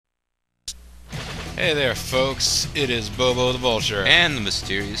Hey there, folks. It is Bobo the Vulture. And the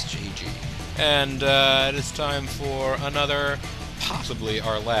mysterious JG. And it is time for another, possibly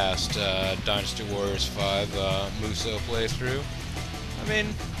our last, Dynasty Warriors 5 Musou playthrough. I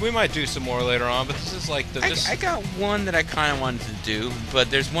mean, we might do some more later on, but this is like the... I got one that I kind of wanted to do, but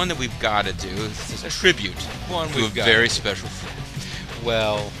there's one that we've got to do. It's a tribute to a very special friend.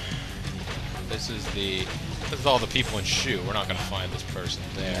 Well, this is all the people in Shu. We're not going to find this person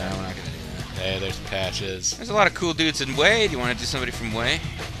there. Yeah, we're not going to do that. Hey, there's Patches. There's a lot of cool dudes in Way. Do you want to do somebody from Way?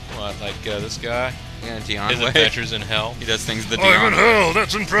 What, like this guy? Yeah, Dion His Way. Adventures in Hell. He does things the I'm Dion in hell,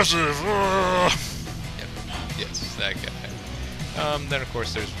 that's impressive! Yep. Yes, that guy. Then, of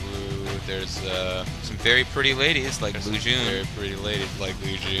course, there's Wu. There's some very pretty ladies like Lu Jun. Very pretty ladies like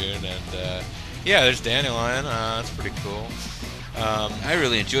Lu Jun. And, yeah, there's Dandelion. That's pretty cool. I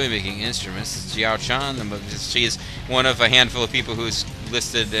really enjoy making instruments. Jiao Chan, she's one of a handful of people who's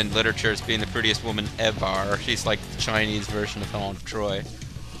listed in literature as being the prettiest woman ever. She's like the Chinese version of Helen of Troy.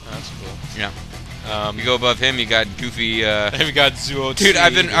 That's cool. Yeah. You go above him, you got goofy. We got Zuo. Dude,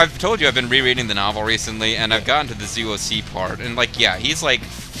 I've told you I've been rereading the novel recently, and I've gotten to the Zuo part, and like, yeah, he's like,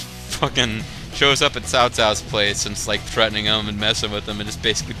 fucking shows up at Cao Cao's place and is like threatening him and messing with him and just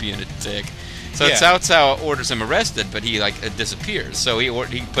basically being a dick. So yeah. Cao Cao orders him arrested, but he like disappears. So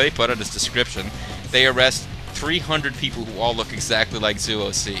they put out his description. They arrest 300 people who all look exactly like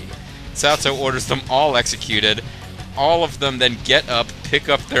Zuo C. Cao Cao orders them all executed. All of them then get up, pick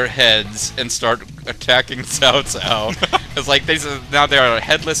up their heads, and start attacking Cao Cao. It's like now they are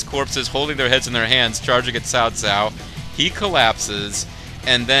headless corpses holding their heads in their hands, charging at Cao Cao. He collapses,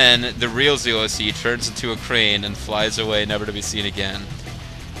 and then the real Zuo C turns into a crane and flies away, never to be seen again.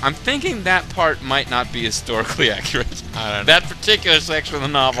 I'm thinking that part might not be historically accurate. I don't know. That particular section of the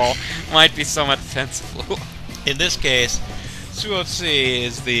novel might be somewhat fanciful. In this case, Zuo C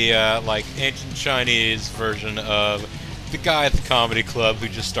is the like ancient Chinese version of the guy at the comedy club who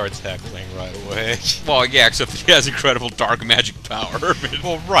just starts heckling right away. Well, yeah, except he has incredible dark magic power.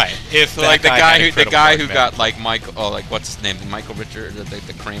 Well, right. If like the guy who magic. got like Michael, like what's his name, Michael Richard,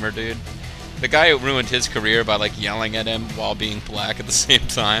 the Kramer dude. The guy who ruined his career by like yelling at him while being black at the same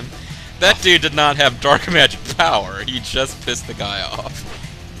time. That dude did not have dark magic power. He just pissed the guy off.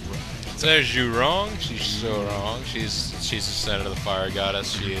 There's Zhu Rong. She's so wrong. She's the Senate of the Fire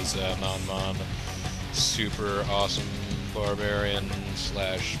Goddess. She is a non-mon, super awesome barbarian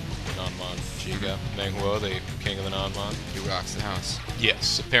slash non-mon Jiga. Meng Huo, the king of the non-mon. He rocks the house.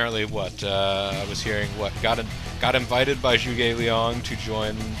 Yes. Apparently, I was hearing got invited by Zhuge Liang to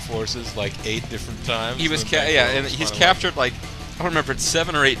join forces like 8 different times. He was and he's captured like I don't remember, it's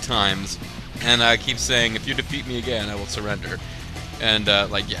 7 or 8 times, and keeps saying, "If you defeat me again, I will surrender." And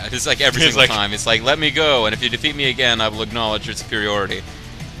like, yeah, it's like every single time. It's like, "Let me go, and if you defeat me again, I will acknowledge your superiority."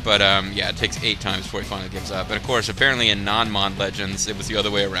 But yeah, it takes 8 times before he finally gives up. And of course, apparently in non-Mon legends, it was the other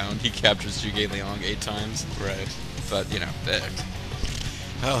way around. He captures Zhuge Liang 8 times. Right. But you know,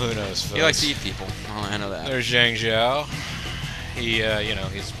 oh, who knows? Folks. He likes to eat people. Oh, I know that. There's Zhang Zhao. He,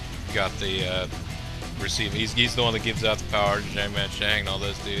 he's got the He's the one that gives out the power to Zhang Manchang and all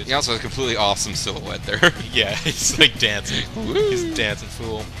those dudes. He also has a completely awesome silhouette there. Yeah, he's like dancing. He's a dancing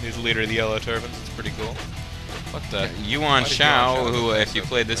fool. He's the leader of the Yellow Turbans. It's pretty cool. What the? Yuan Shao, who, if you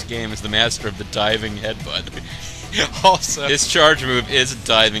play this game, is the master of the diving headbutt. Also, his charge move is a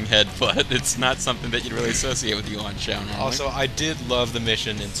diving headbutt. It's not something that you'd really associate with Yuan Shao normally. Also, I did love the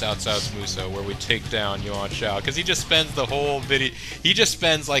mission in Cao Cao's Musou where we take down Yuan Shao, because he just spends the whole video. He just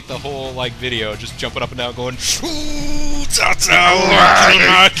spends like the whole video just jumping up and down, going, "Ooh, Cao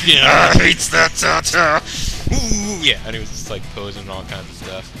Cao, hates that Cao Cao." Ooh, yeah, and he was just like posing and all kinds of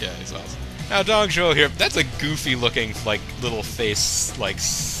stuff. Yeah, he's awesome. Now, Dong Zhou here, that's a goofy-looking, like, little face, like...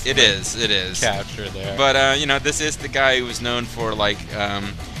 It is. Capture there. But, you know, this is the guy who was known for, like,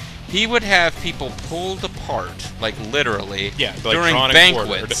 he would have people pulled apart, like, literally, during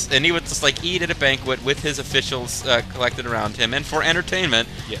banquets. And he would just, like, eat at a banquet with his officials collected around him. And for entertainment,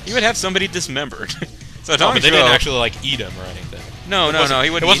 he would have somebody dismembered. So but they didn't actually, like, eat him or anything. No. He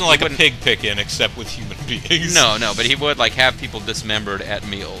wouldn't. It wasn't like a pig picking, except with human beings. No, but he would like have people dismembered at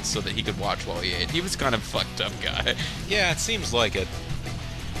meals so that he could watch while he ate. He was kind of a fucked up guy. Yeah, it seems like it.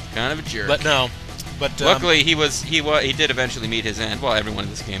 Kind of a jerk. But luckily he did eventually meet his end. Well, everyone in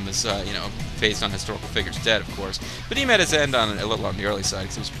this game was based on historical figures, dead of course. But he met his end a little on the early side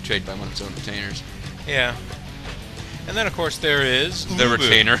because he was betrayed by one of his own retainers. Yeah. And then of course there is the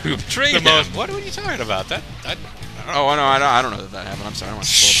retainer who betrayed him. What are you talking about? Oh, no, I don't know that happened. I'm sorry, I don't want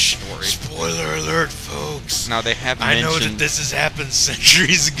to spoil the story. Spoiler alert, folks. Now, they have mentioned... I know that this has happened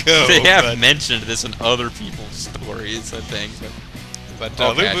centuries ago. They have mentioned this in other people's stories, I think. But But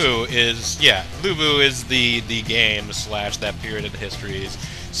Okay, Lu Bu is the game / that period of history's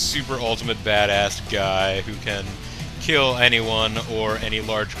super ultimate badass guy who can kill anyone or any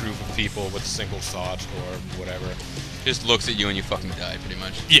large group of people with a single thought or whatever. Just looks at you and you fucking die, pretty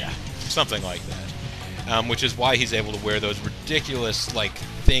much. Yeah, something like that. Which is why he's able to wear those ridiculous, like,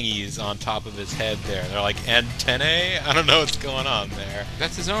 thingies on top of his head there. They're like antennae? I don't know what's going on there.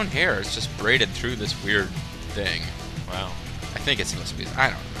 That's his own hair. It's just braided through this weird thing. Wow. I think it's supposed to be. I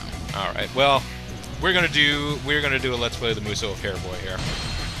don't know. All right. Well, we're gonna do a Let's Play of the Musou of Hairboy here.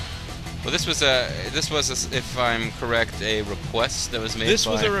 Well, this was if I'm correct, a request that was made. This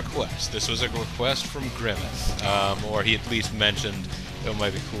was a request. This was a request from Grimith, or he at least mentioned it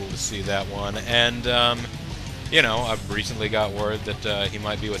might be cool to see that one. And you know, I've recently got word that he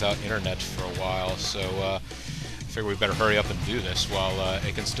might be without internet for a while, so I figure we better hurry up and do this while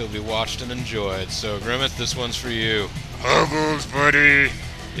it can still be watched and enjoyed. So Grimith, this one's for you. Huggles, buddy.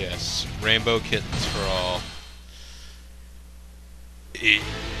 Yes, rainbow kittens for all.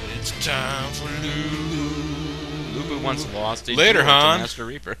 It's time for Lu. Lu Bu once lost a Later, duel to Han. Master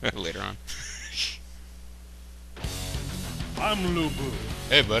Reaper. Later on. I'm Lu Bu.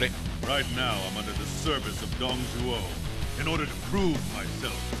 Hey, buddy. Right now, I'm under the service of Dong Zhuo. In order to prove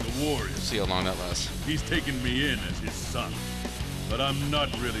myself as a warrior, See how long that lasts. he's taken me in as his son. But I'm not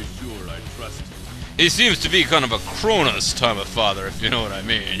really sure I trust him. He seems to be kind of a Cronus type of father, if you know what I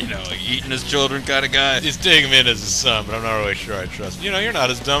mean. You know, like eating his children kind of guy. He's taking him in as his son, but I'm not really sure I trust him. You know, you're not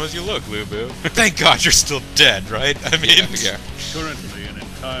as dumb as you look, Lu Bu. Thank God you're still dead, right? I mean... Yeah. Currently, an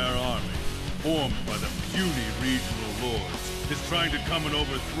entire army, formed by the puny regional lords, is trying to come and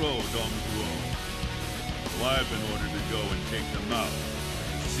overthrow Dong Zhuo. So I've been ordered to go and take them out.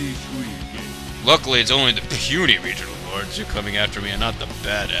 See Shui again. Luckily, it's only the puny regional lords who are coming after me, and not the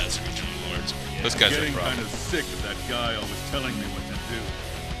badass regional lords. Those guys are Getting a kind problem. of sick of that guy always telling me what to do.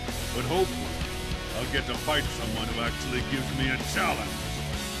 But hopefully, I'll get to fight someone who actually gives me a challenge.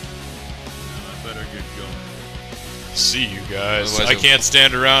 Now I better get going. See you guys. Otherwise I he'll- can't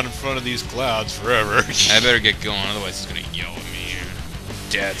stand around in front of these clouds forever. I better get going, otherwise he's gonna yell at me.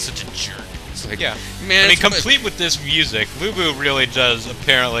 Dad's such a jerk. It's like, Yeah. man, I mean, it's what- complete with this music, Lu Bu really does,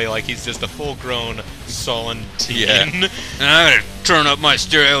 apparently, like, he's just a full-grown, sullen teen. Yeah. And I'm gonna turn up my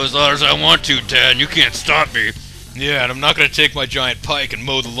stereo as loud as I want to, Dad, and you can't stop me. Yeah, and I'm not going to take my giant pike and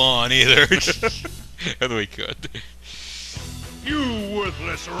mow the lawn, either. Although he could. You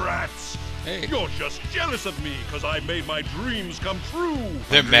worthless rats! Hey. You're just jealous of me because I made my dreams come true.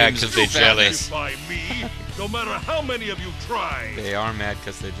 They're mad because they're Dreams jealous. By me, no matter how many of you try. They are mad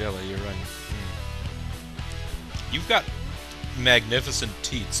because they're jelly, you're right. You've got magnificent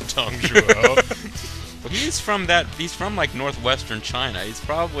teats, Dong Zhuo. But he's from like northwestern China. He's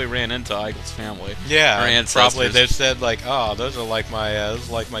probably ran into Eichel's family. Yeah, Or and probably ancestors. they said, like, oh, those are like my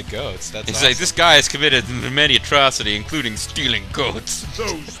goats. That's It's awesome. like, this guy has committed many atrocity, including stealing goats.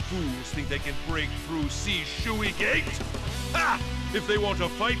 Those fools think they can break through See Shui Gate? Ha! If they want to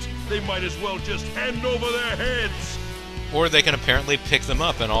fight, they might as well just hand over their heads. Or they can apparently pick them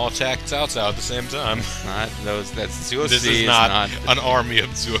up and all attack Cao Cao at the same time. Not those. That's Zuo This C is not an army of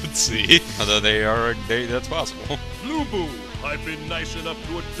Zuotzi. Although that's possible. Lu Bu, I've been nice enough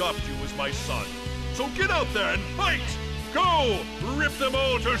to adopt you as my son. So get out there and fight! Go! Rip them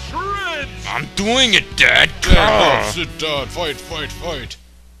all to shreds! I'm doing it, Dad. Sit down, fight, fight, fight.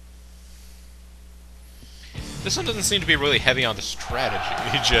 This one doesn't seem to be really heavy on the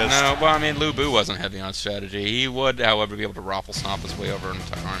strategy. He just... No, well, I mean, Lu Bu wasn't heavy on strategy. He would, however, be able to raffle stomp his way over an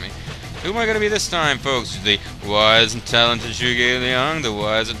entire army. Who am I going to be this time, folks? The wise and talented Zhuge Liang, the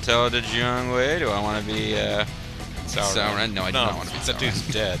wise and talented Jiang Wei? Do I want to be, Sauron? No, I do not want to be that Sauron. dude's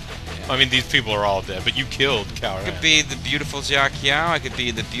dead. I mean, these people are all dead, but you killed Cao I Ren. could be the beautiful Jia Qiao. I could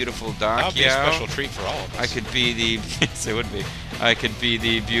be the beautiful Da That would be a Qiao. special treat for all of us. I could be the... yes, it would be. I could be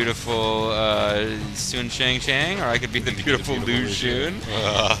the beautiful Sun Chang, or I could be the beautiful Lu Xun.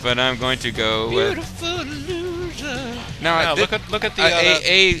 But I'm going to go with... Beautiful loser. Now, Look at the...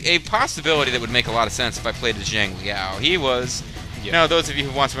 a possibility that would make a lot of sense if I played as Zhang Liao. He was... Yeah. Now, those of you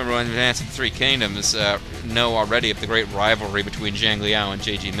who watched Advance of the Three Kingdoms know already of the great rivalry between Zhang Liao and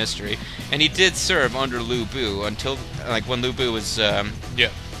JG Mystery. And he did serve under Lu Bu until, like, when Lu Bu was... yeah.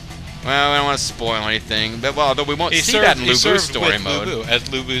 Well, I don't want to spoil anything, but well, although we won't He see served, that in he Lu Bu's served story with mode. Lu Bu,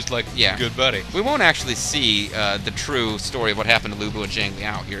 as Lu Bu's, like, Yeah. good buddy. We won't actually see the true story of what happened to Lu Bu and Zhang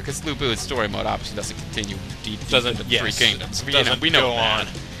Liao here, because Lu Bu's story mode obviously doesn't continue deep Doesn't, into the yes, Three Kingdoms. doesn't we know go that.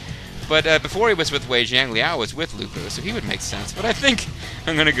 on. But before he was with Wei, Zhang Liao was with Lu Bu, so he would make sense. But I think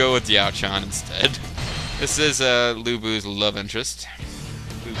I'm going to go with Yao Chan instead. This is Lu Bu's love interest.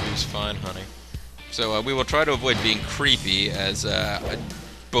 Lu Bu's fine, honey. So we will try to avoid being creepy as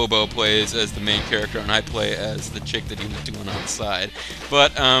Bobo plays as the main character and I play as the chick that he was doing on the side.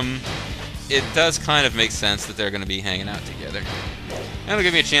 But it does kind of make sense that they're going to be hanging out together. And it'll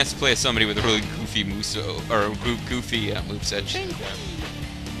give me a chance to play as somebody with a really goofy Musou, or goofy moveset.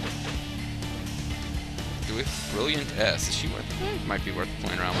 Brilliant S. Is she worth it? Might be worth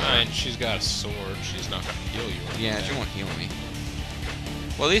playing around with. And she's got a sword. She's not going to heal you. Yeah, she won't heal me.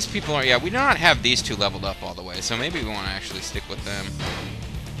 Well, these people are... Yeah, we do not have these two leveled up all the way, so maybe we want to actually stick with them.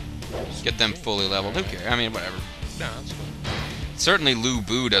 Get them fully leveled. Who cares? I mean, whatever. No, that's fine. Certainly Lu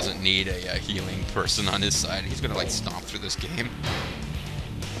Bu doesn't need a healing person on his side. He's going to, like, stomp through this game.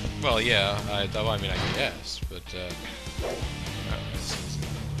 Well, yeah. I mean, I guess, but... there.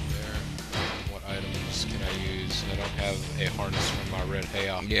 What items can I use? I don't have a harness from my red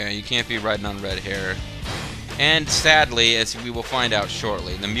hair. Yeah, you can't be riding on red hair. And sadly, as we will find out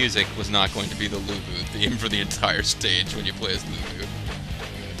shortly, the music was not going to be the Lu Bu theme for the entire stage when you play as Lu Bu.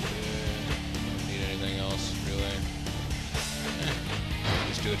 Need anything else, really?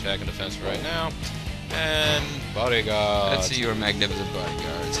 Just do attack and defense for right now. And bodyguard. Let's see your magnificent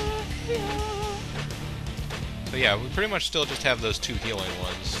bodyguards. So yeah, we pretty much still just have those two healing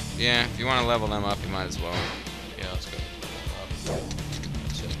ones. Yeah, if you want to level them up, you might as well. Yeah, let's go.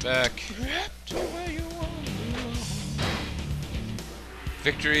 Sit back. To where you want to go.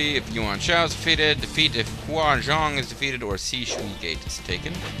 Victory if Yuan Shao is defeated. Defeat if Hua Zhang is defeated or Si Shui Gate is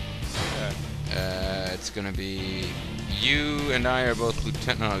taken. Okay. It's gonna be you and I are both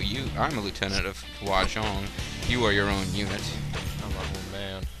lieutenant. No, I'm a lieutenant of Hua Zhang. You are your own unit. I'm my own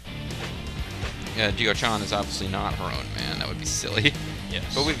man. Yeah, Dio Chan is obviously not her own man. That would be silly.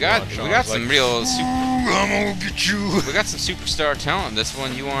 Yes. But we got some real I'm gonna get you. We got some superstar talent. This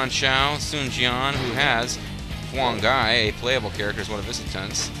one, Yuan Shao, Sun Jian, who has Huang Gai, a playable character, as one of his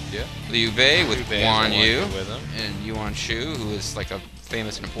lieutenants. Yeah. Liu Bei with Guan Yu, with him. and Yuan Shu, who is like a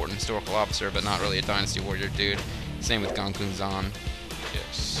famous and important historical officer, but not really a dynasty warrior dude. Same with Gong Kun Zan.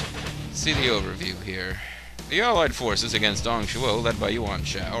 Yes. See the overview here. The Allied forces against Dong Shuo, led by Yuan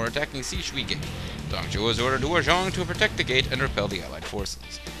Shao, are attacking Si Shui Gate. Dong Shuo has ordered Hua Zhang to protect the gate and repel the Allied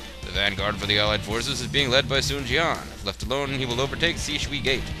forces. The vanguard for the Allied forces is being led by Sun Jian. If left alone, he will overtake Si Shui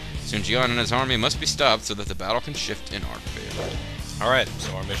Gate. Sun Jian and his army must be stopped so that the battle can shift in our favor. Alright,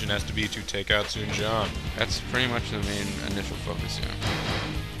 so our mission has to be to take out Sun Jian. That's pretty much the main initial focus, yeah.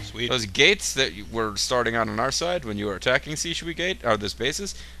 Sweet. Those gates that were starting out on our side when you were attacking Si Shui Gate, or those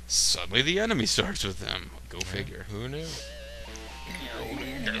bases, suddenly the enemy starts with them. Go figure. Who knew?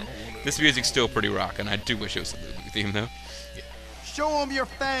 This music's still pretty rockin'. I do wish it was a Lu Bu theme, though. Show them your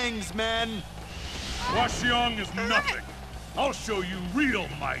fangs, man! Huaxiang is nothing. I'll show you real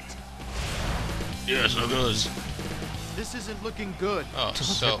might. Yes, it does. This isn't looking good. Oh,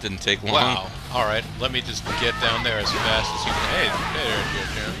 so... That didn't take long. Wow. Alright, let me just get down there as fast as you can. Hey there,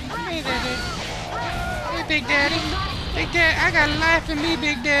 Jim. Hey there, dude. Hey, Big Daddy. Big Daddy, I got life in me,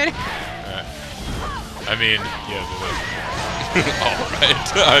 Big Daddy. Alright. I mean, yeah,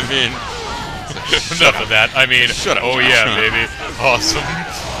 Alright, I mean... enough of that. I mean, Shut up, oh Josh. yeah, baby. Awesome.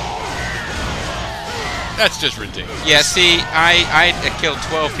 That's just ridiculous. Yeah, see, I killed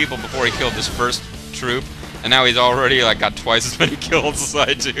 12 people before he killed this first troop, and now he's already, like, got twice as many kills as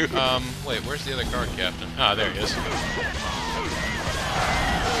I do. Wait, where's the other card captain? Ah, there he is.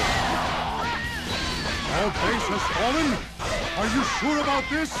 Our base has fallen? Are you sure about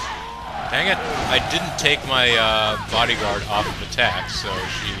this? Dang it, I didn't take my bodyguard off of attack, so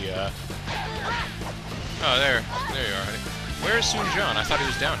she, Oh, there you are. Where is Sun Jian? I thought he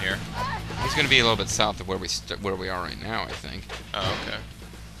was down here. He's going to be a little bit south of where we are right now, I think. Oh, okay.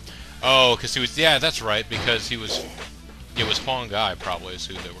 Oh, because he was... Yeah, that's right, because he was... It was Huang Gai, probably, is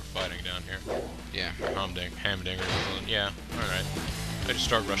who they were fighting down here. Yeah. Or Hamdinger. Yeah, alright. I just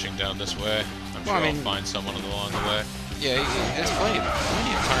start rushing down this way. I'm sure I'll find someone along the way. Yeah, there's plenty of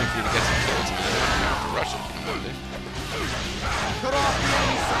time for you to get some kills, man. You don't have to rush it. Cut off the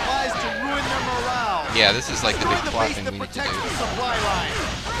enemy supplies to ruin their morale. Yeah, this is like the big Destroy plot base thing that we need to protects do. the supply line.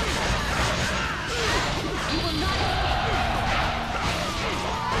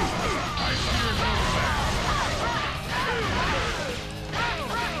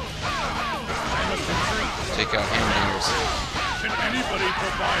 Take out Hamdingers. Can anybody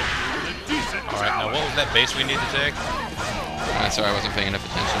provide me with a decent Alright, now what was that base we need to take? Sorry, I wasn't paying enough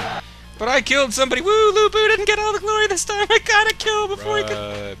attention. But I killed somebody. Woo! Lu Bu didn't get all the glory this time. I got a kill before he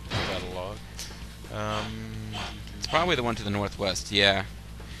could. Got a log. It's probably the one to the northwest. Yeah.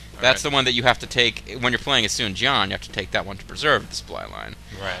 That's the one that you have to take when you're playing as Sun Jian. You have to take that one to preserve the supply line.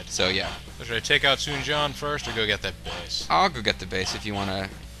 Right. So yeah. So should I take out Sun Jian first or go get that base? I'll go get the base if you want to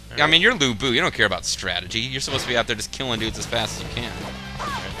I mean, you're Lu Bu. You don't care about strategy. You're supposed to be out there just killing dudes as fast as you can.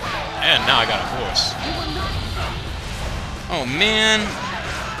 And now I got a horse. Oh, man.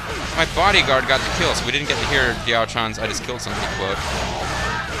 My bodyguard got the kill, so we didn't get to hear Diao Chan's "I just killed somebody" quote.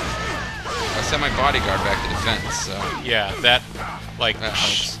 I sent my bodyguard back to defense, so... Yeah, that, like, that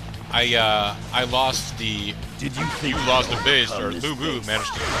helps. I lost the... Did you think You lost the base, or Lu Bu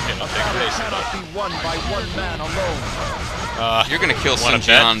managed to, take a base. cannot be won by one man alone? You're gonna kill wanna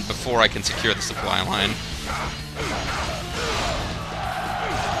Sun bet? Jian before I can secure the supply line.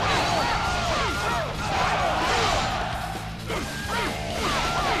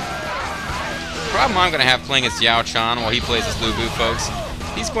 The problem I'm gonna have playing as Diao Chan while he plays as Lu Bu, folks,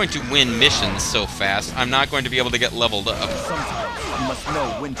 he's going to win missions so fast, I'm not going to be able to get leveled up. Sometimes you must know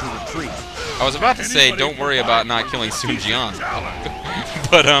when to retreat. I was about to say, don't worry about not killing Sun Jian.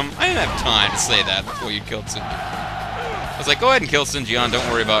 But, I didn't have time to say that before you killed Sun Jian. I was like, go ahead and kill Sun Jian, don't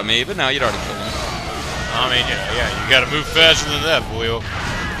worry about me, but now you'd already killed him. I mean, you gotta move faster than that, boyo.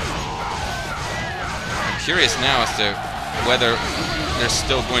 I'm curious now as to whether there's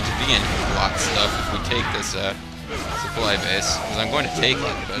still going to be any block stuff if we take this, supply base. Because I'm going to take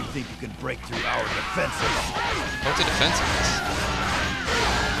it, but... You think you can break through our defenses? What's a defensive base?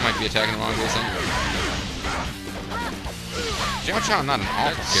 Might be attacking the wrong base anyway. Diao Chan, not an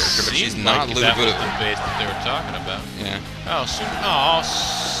awful character, but she's Seemed not like Lu that was Bu. the base that they were talking about. Yeah. Oh, Sun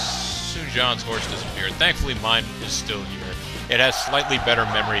Jian's horse disappeared. Thankfully, mine is still here. It has slightly better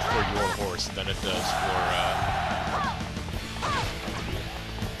memory for your horse than it does for,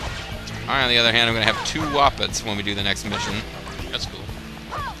 I, on the other hand, I'm going to have 2 Wappets when we do the next mission. That's cool.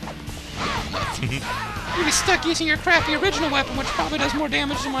 You'll be stuck using your crappy original weapon, which probably does more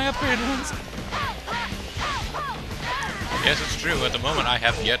damage than my upgraded ones. Yes, it's true. At the moment, I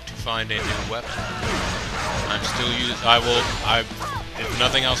have yet to find a new weapon. I'm still using... if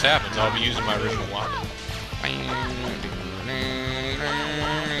nothing else happens, I'll be using my original weapon.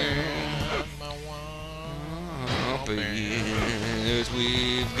 Yes,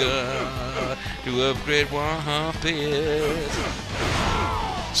 we've got to upgrade Wappets.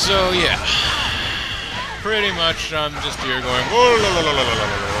 So, yeah. Pretty much, I'm just here going... "Whoa, la, la, la, la, la, la,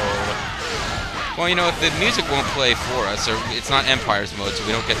 la." Well, you know, if the music won't play for us, or it's not Empires mode, so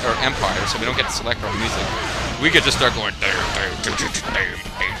we don't get... Or Empire, so we don't get to select our music. We could just start going...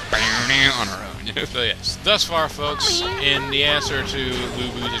 on our own, you know? So, yes. Thus far, folks, in the answer to Lu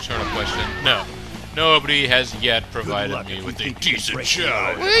Bu's eternal question, no. Nobody has yet provided me with a decent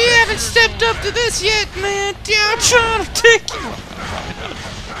challenge. Well, you haven't stepped up to this yet, man. Diao Chan will take you.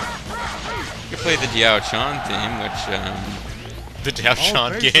 You play the Diao Chan theme, which, The Diao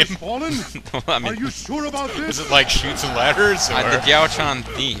Chan game? well, I mean, Are you sure about Is this? it like Shoots and Ladders? Or? the Diao Chan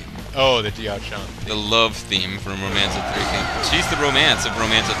theme. Oh, the Diao Chan. The love theme from Romance of Three Kingdoms. She's the romance of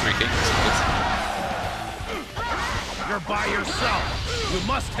Romance of Three Kingdoms. You're by yourself. You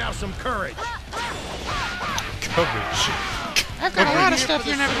must have some courage. Coverage. I've got a lot of stuff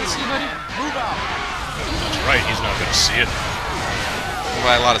you're never gonna see, buddy. Move out. That's right, he's not gonna see it.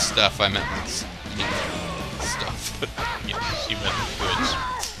 By a lot of stuff, I meant like, stuff. Yes, he meant goods.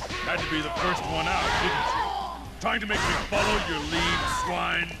 Had to be the first one out, didn't you? Trying to make me follow your lead,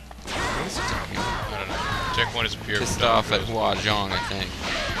 swine? What is he talking about? I don't know. Check one is appeared. Pissed off at Hua Zhong, I think.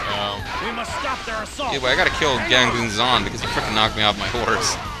 We must stop their assault. Yeah, but I gotta kill Gangun Zan because he frickin' knocked me off my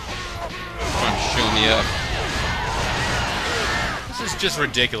horse. Trying to show me up. This is just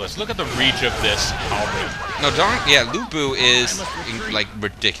ridiculous. Look at the reach of this helmet. No, Lu Bu is like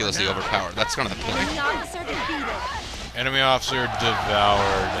ridiculously overpowered. That's kind of the point. Enemy officer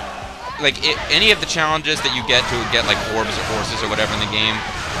devoured. Like any of the challenges that you get to get like orbs or horses or whatever in the game,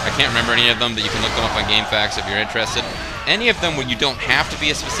 I can't remember any of them. That you can look them up on GameFAQs if you're interested. Any of them when you don't have to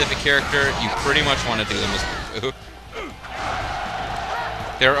be a specific character, you pretty much want to do them as Lu Bu.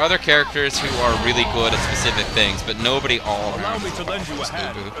 There are other characters who are really good at specific things, but nobody all Allow around me to lend you a is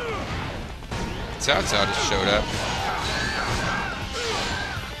hand. Lu Bu. Cao Cao just showed up.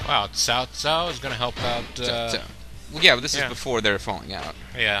 Wow, Cao Cao is gonna help out. Cao. Well, yeah, but this yeah. is before they're falling out.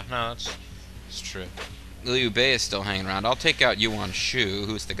 Yeah, no, that's true. Liu Bei is still hanging around. I'll take out Yuan Shu,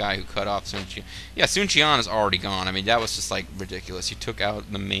 who's the guy who cut off Sun Qian. Yeah, Sun Qian is already gone. I mean, that was just, like, ridiculous. He took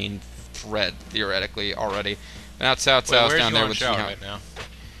out the main thread, theoretically, already. But now Cao Cao's down there with Yuan Shao Jiao. right now?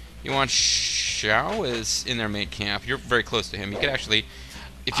 Yuan Shao is in their main camp. You're very close to him. You could actually...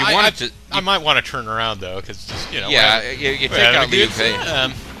 If you wanted to... I might want to turn around, though, because, you know... Yeah, you take out Liu Bei.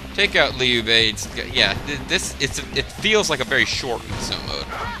 Bei. Take out Liu Bei. Yeah, it feels like a very short Musou mode.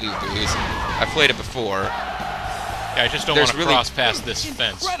 Liu Bei's. I played it before. Yeah, I just don't want to cross past this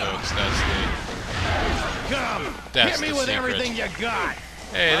fence, folks. That's Come, the hit me with secret. everything you got.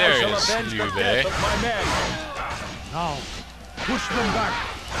 Hey, there he is, Liu Bei. Now, push them back.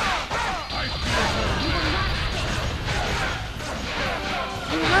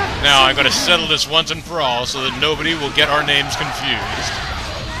 Now I'm gonna settle this once and for all so that nobody will get our names confused.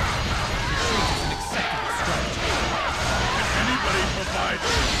 Anybody provide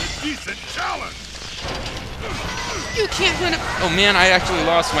a decent challenge? You can't win it. Oh man, I actually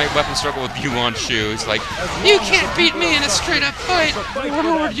lost my weapon struggle with Yuan Shu. It's like, you can't beat me in a straight up fight.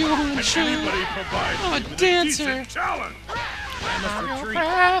 Lord Yuan Shu. Anybody provide I'm a with dancer. decent challenge?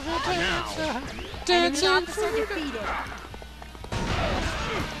 Dancing.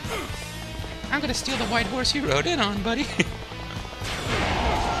 I'm gonna steal the white horse you rode in on, buddy.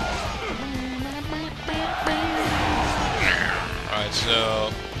 Alright,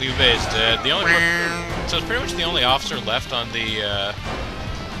 so Liu Bei is dead. The only so it's pretty much the only officer left on the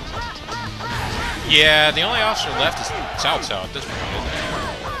yeah, the only officer left is Cao Cao at this point, isn't it?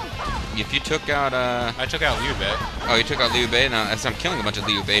 If you took out I took out Liu Bei. oh, you took out Liu Bei. Now, as I'm killing a bunch of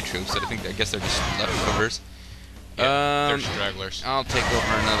Liu Bei troops, I guess they're just leftovers. They're stragglers. I'll take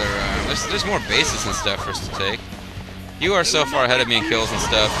over another. There's more bases and stuff for us to take. You are so far ahead of me in kills and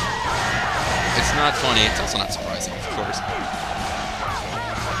stuff. It's not funny. It's also not surprising, of course.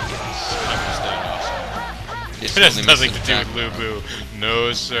 I'm just that awesome. It's It has only nothing missed to do attack. with Lu Bu.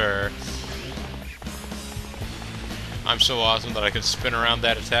 No, sir. I'm so awesome that I can spin around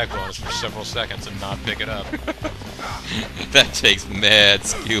that attack bonus for several seconds and not pick it up. That takes mad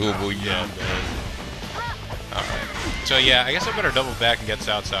skill. Yeah, it does. Alright. So yeah, I guess I better double back and get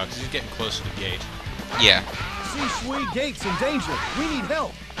Cao Cao because he's getting close to the gate. Yeah. See Shui Gates in danger. We need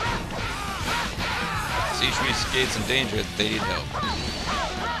help. Seichui's gates in danger. They need help.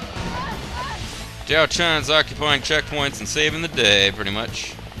 Jiao Chan's occupying checkpoints and saving the day, pretty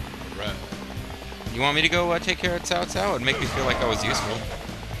much. Right. You want me to go take care of Cao Cao? It'd make me feel like I was useful.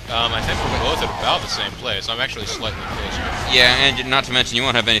 I think we're both at about the same place. I'm actually slightly closer. Yeah, and not to mention you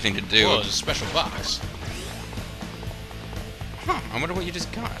won't have anything to do. Well, there's a special box. Huh, I wonder what you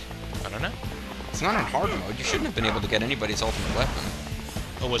just got. I don't know. It's not on hard mode. You shouldn't have been able to get anybody's ultimate weapon.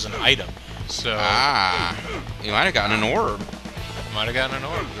 It was an item. So, Ah, you might have gotten an orb. might have gotten an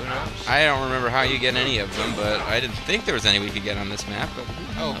orb. Who knows? I don't remember how you get any of them, but I didn't think there was any we could get on this map. But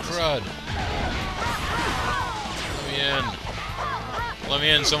Oh, crud. Let me in. Let me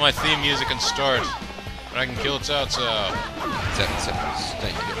in so my theme music can start. And I can kill Cao Cao. 7 seconds.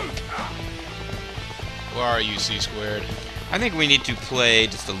 Thank you. Where are you, C-squared? I think we need to play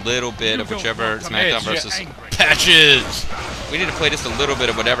just a little bit of whichever SmackDown versus. Patches! We need to play just a little bit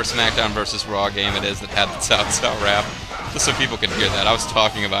of whatever SmackDown versus Raw game it is that had the Cao Cao rap, just so people can hear that. I was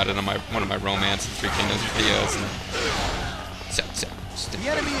talking about it on one of my Romance and Three Kingdoms videos. And Cao Cao. The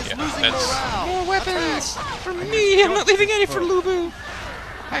enemy is losing that's- morale. More weapons for me. I'm not leaving any for Lu Bu.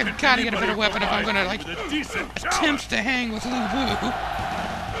 I've got to get a better weapon if I'm gonna like With a decent challenge. attempt to hang with Lu Bu.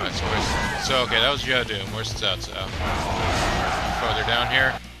 Alright, so okay, that was Jiadoom. Where's Cao Cao? Farther down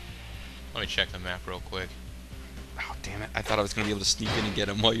here. Let me check the map real quick. Oh damn it! I thought I was gonna be able to sneak in and get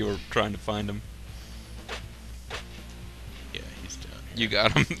him while you were trying to find him. Yeah, he's down. You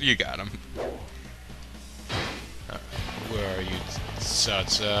got him. You got him. Alright, where are you, Cao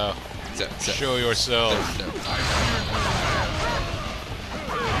Cao? So, Show yourself.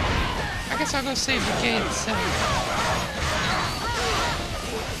 I guess I'll go save the gates.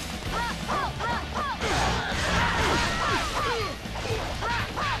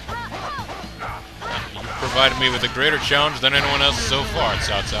 You provided me with a greater challenge than anyone else so far,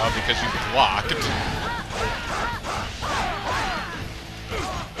 Cao Cao, because you blocked.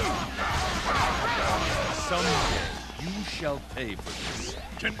 Someday you shall pay for this.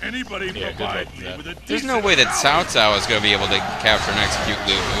 Can anybody Yeah, good luck provide with me that. with a decent There's no way that Cao Cao is gonna be able to capture and execute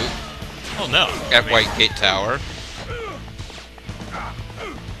Lu Bu Oh no. at White Gate Tower.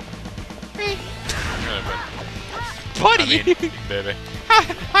 Buddy! I mean, baby.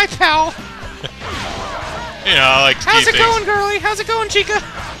 Hi, pal! You know, I like to How's keep it going, girlie? How's it going, chica?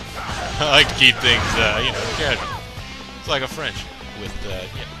 I like to keep things, you know, casual. It's like a French with, you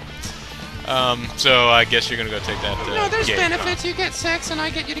know. So I guess you're gonna go take that. No, there's gate, benefits. huh? You get sex, and I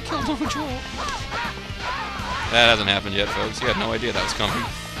get you to kill Mojo. That hasn't happened yet, folks. You had no idea that was coming.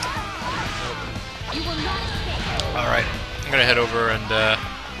 All right, I'm gonna head over and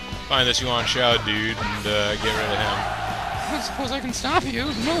find this Yuan Shao dude and get rid of him. I don't suppose I can stop you.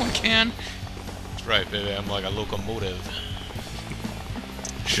 No one can. That's right, baby. I'm like a locomotive.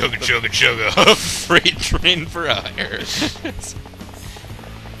 Sugar, sugar, sugar. Freight train for hire.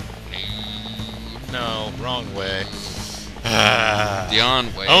 No, wrong way.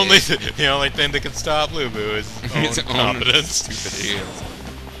 Dion way. The only thing that can stop Lu Bu is His own own competence. stupid idiots.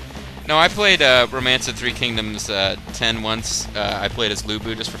 No, I played Romance of Three Kingdoms 10 once. I played as Lu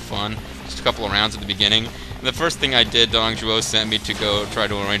Bu just for fun, just a couple of rounds at the beginning. And the first thing I did, Dong Zhuo sent me to go try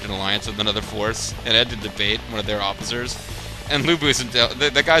to arrange an alliance with another force, and I had to debate one of their officers. And Lu Bu's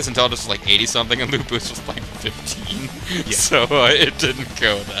the guy's intelligence was like 80 something, and Lu Bu's was like 15. Yeah. So it didn't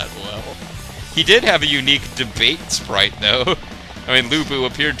go that well. He did have a unique debate sprite though. I mean, Lu Bu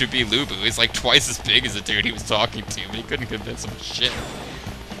appeared to be Lu Bu. He's like twice as big as the dude he was talking to, but he couldn't convince him of shit.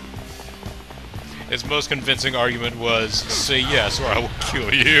 His most convincing argument was, say yes or I will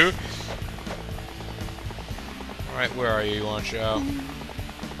kill you. Alright, where are you, Yuan Shao?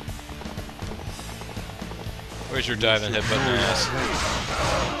 Where's your diving headbutting ass?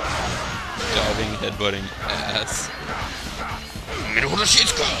 Diving, headbutting ass.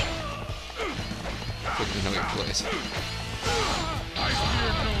 Quickly know your place.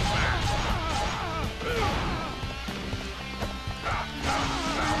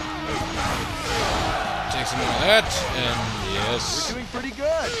 Take some more of that, and yes. We're doing pretty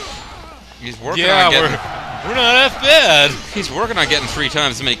good. He's working on getting... we're not that bad. He's working on getting 3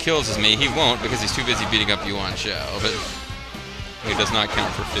 times as many kills as me. He won't because he's too busy beating up Yuan Shao, but he does not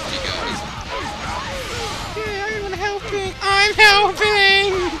count for 50 guys. Yeah, I'm helping. I'm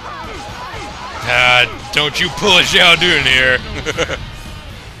helping. Don't you pull a Zhao Dun here.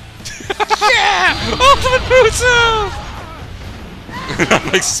 Yeah! Ultimate Musou! I'm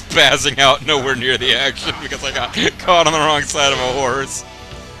like spazzing out nowhere near the action because I got caught on the wrong side of a horse.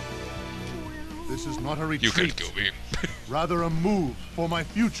 This is not a retreat. You couldn't kill me. Rather a move for my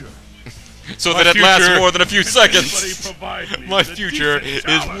future. So that it lasts more than a few seconds. My future is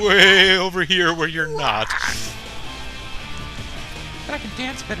way over here where you're not. But I can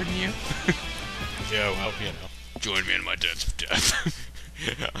dance better than you. Yeah, well, you know. Join me in my dance of death.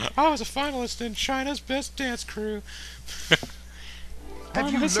 I was a finalist in China's Best Dance Crew. Have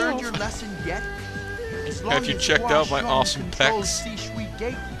you learned your lesson yet? As long Have you as checked Hua out my Xiong awesome controls pecs? Shui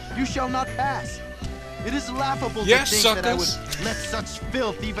Gate, you shall not pass. It is laughable Yes, to think that I would suckers. let such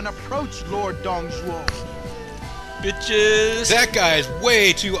filth even approach Lord Dong Zhuo. Bitches! That guy is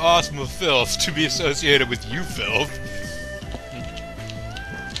way too awesome of filth to be associated with you, filth.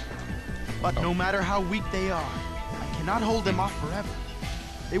 But no matter how weak they are, I cannot hold them off forever.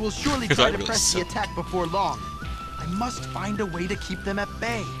 They will surely try to press the attack before long. I must find a way to keep them at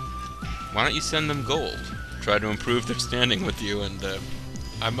bay. Why don't you send them gold? Try to improve their standing with you and,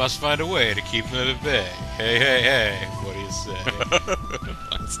 I must find a way to keep them at bay. Hey, hey, hey, what do you say?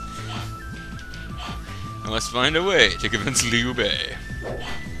 I must find a way to convince Liu Bei.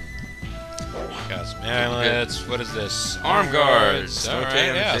 Got some amulets. What is this? Arm guards. Alright,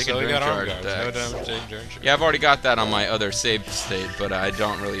 Okay, yeah, take so we during got arm charge guards. attacks. No damage taken during charge. Yeah, I've already got that on my other save state, but I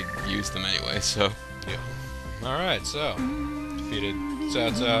don't really use them anyway, so... Yeah. Alright, so... Defeated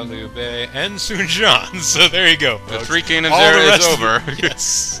Cao Cao, Liu Bei, and Sun Jian. So there you go, The folks. 3 Kingdoms All era the is rest over. Of,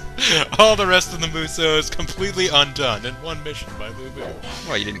 yes. All the rest of the Musou is completely undone in one mission by Lu Bu.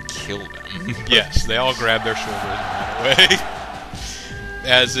 Well, you didn't kill them. Yes, they all grabbed their shoulders and ran away.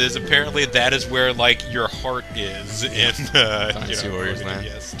 As is, apparently that is where, like, your heart is in, Dynasty Warriors land.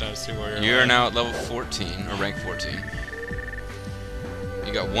 Yes, Dynasty Warrior You're land. now at level 14, or rank 14.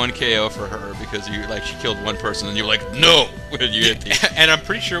 You got 1 KO for her because you, like, she killed one person and you were like, no! When you hit the... And I'm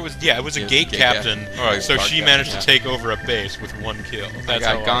pretty sure it was, it was a gate captain, so she managed to take over a base with 1 kill. That's I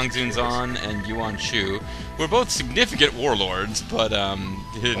got how Gongzun Zan and Yuan Shu, who are both significant warlords, but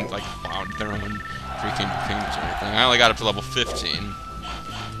they didn't, like, found their own 3 kingdoms or anything. I only got up to level 15.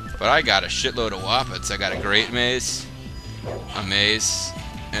 But I got a shitload of Wappets. I got a Great Mace, a Mace,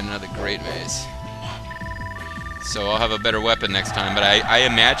 and another Great Mace. So I'll have a better weapon next time, but I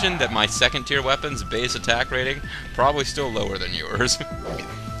imagine that my 2nd tier weapon's base attack rating probably still lower than yours.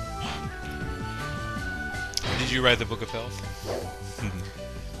 Did you write the Book of Health?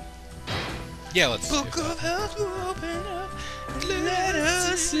 Yeah, let's see. Book of Health will open up. Let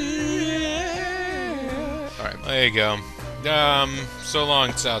us see. Alright. There you go. So long,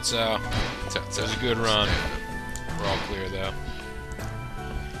 Cao Cao. It was a good run. We're all clear, though.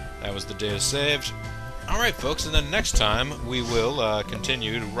 That was the data saved. Alright, folks, and then next time we will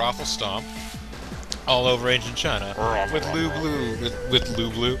continue to Raffle Stomp all over ancient China with Lu Blue. With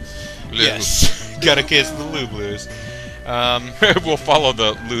Lu Blue. Yes. Got a case of the Lu Blues. We'll follow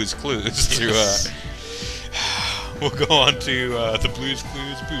the Blues Clues to, We'll go on to the Blues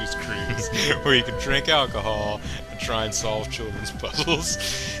Clues Booze Cruise, where you can drink alcohol and try and solve children's puzzles.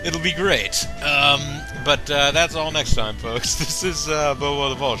 It'll be great. But that's all next time, folks. This is Bobo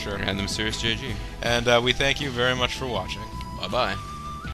the Vulture. and the Mysterious JG. And we thank you very much for watching. Bye-bye.